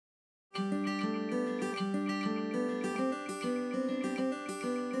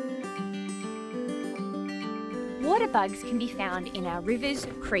Waterbugs can be found in our rivers,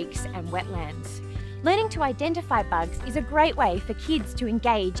 creeks and wetlands. Learning to identify bugs is a great way for kids to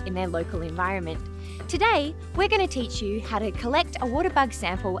engage in their local environment. Today, we're going to teach you how to collect a waterbug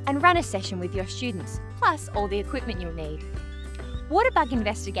sample and run a session with your students, plus all the equipment you'll need. Waterbug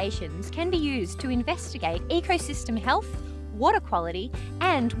investigations can be used to investigate ecosystem health, water quality,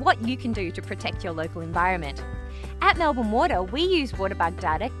 and what you can do to protect your local environment. At Melbourne Water, we use waterbug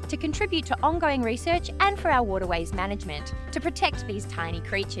data to contribute to ongoing research and for our waterways management to protect these tiny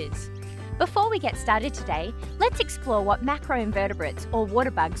creatures. Before we get started today, let's explore what macroinvertebrates or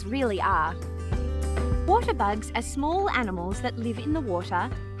waterbugs really are. Waterbugs are small animals that live in the water,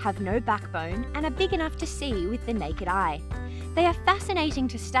 have no backbone, and are big enough to see with the naked eye. They are fascinating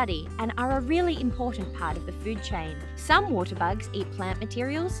to study and are a really important part of the food chain. Some waterbugs eat plant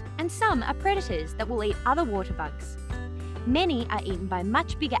materials, and some are predators that will eat other waterbugs. Many are eaten by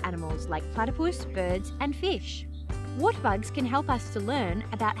much bigger animals like platypus, birds, and fish. Waterbugs can help us to learn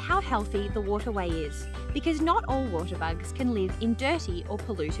about how healthy the waterway is, because not all waterbugs can live in dirty or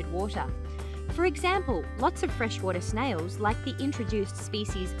polluted water. For example, lots of freshwater snails, like the introduced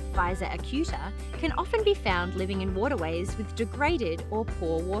species Physa acuta, can often be found living in waterways with degraded or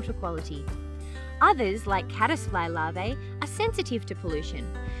poor water quality. Others, like caddisfly larvae, are sensitive to pollution,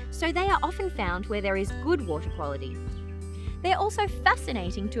 so they are often found where there is good water quality. They're also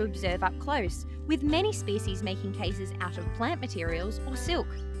fascinating to observe up close, with many species making cases out of plant materials or silk.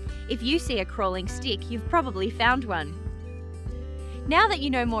 If you see a crawling stick, you've probably found one. Now that you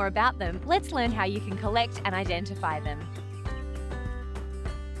know more about them, let's learn how you can collect and identify them.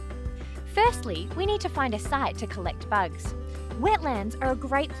 Firstly, we need to find a site to collect bugs. Wetlands are a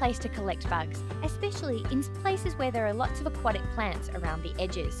great place to collect bugs, especially in places where there are lots of aquatic plants around the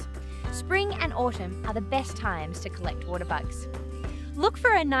edges. Spring and autumn are the best times to collect waterbugs. Look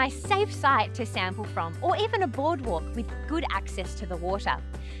for a nice, safe site to sample from, or even a boardwalk with good access to the water.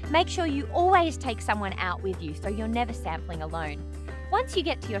 Make sure you always take someone out with you so you're never sampling alone. Once you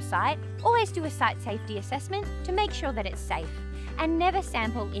get to your site, always do a site safety assessment to make sure that it's safe, and never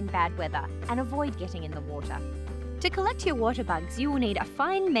sample in bad weather and avoid getting in the water. To collect your waterbugs, you will need a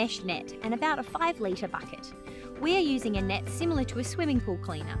fine mesh net and about a 5-litre bucket. We are using a net similar to a swimming pool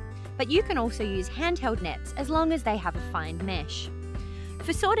cleaner, but you can also use handheld nets as long as they have a fine mesh.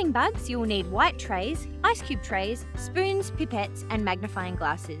 For sorting bugs, you will need white trays, ice cube trays, spoons, pipettes and magnifying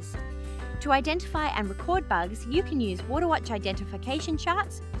glasses. To identify and record bugs, you can use WaterWatch identification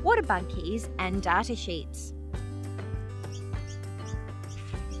charts, waterbug keys and data sheets.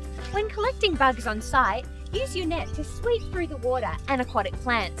 When collecting bugs on site, use your net to sweep through the water and aquatic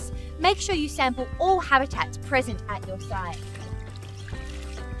plants. Make sure you sample all habitats present at your site.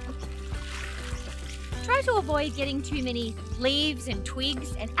 Try to avoid getting too many leaves and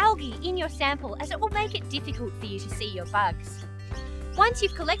twigs and algae in your sample, as it will make it difficult for you to see your bugs. Once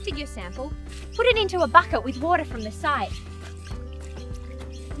you've collected your sample, put it into a bucket with water from the site.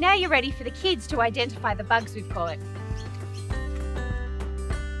 Now you're ready for the kids to identify the bugs we've caught.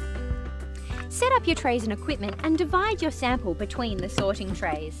 Set up your trays and equipment and divide your sample between the sorting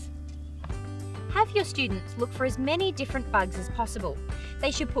trays. Have your students look for as many different bugs as possible.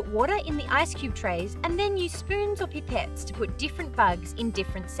 They should put water in the ice cube trays and then use spoons or pipettes to put different bugs in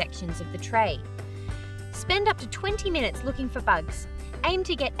different sections of the tray. Spend up to 20 minutes looking for bugs. Aim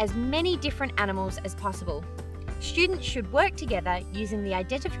to get as many different animals as possible. Students should work together using the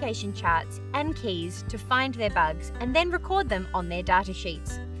identification charts and keys to find their bugs and then record them on their data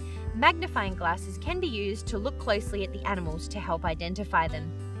sheets. Magnifying glasses can be used to look closely at the animals to help identify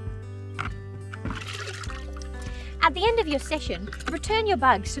them. At the end of your session, return your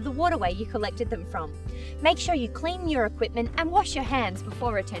bugs to the waterway you collected them from. Make sure you clean your equipment and wash your hands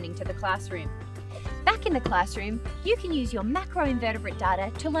before returning to the classroom. Back in the classroom, you can use your macroinvertebrate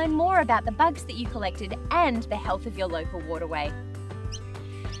data to learn more about the bugs that you collected and the health of your local waterway.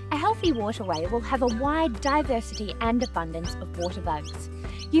 A healthy waterway will have a wide diversity and abundance of waterbugs.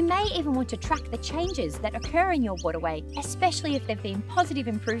 You may even want to track the changes that occur in your waterway, especially if there have been positive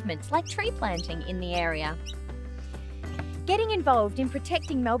improvements like tree planting in the area. Getting involved in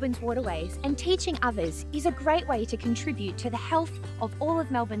protecting Melbourne's waterways and teaching others is a great way to contribute to the health of all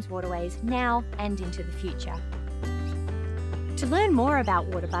of Melbourne's waterways now and into the future. To learn more about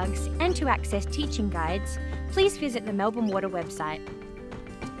waterbugs and to access teaching guides, please visit the Melbourne Water website.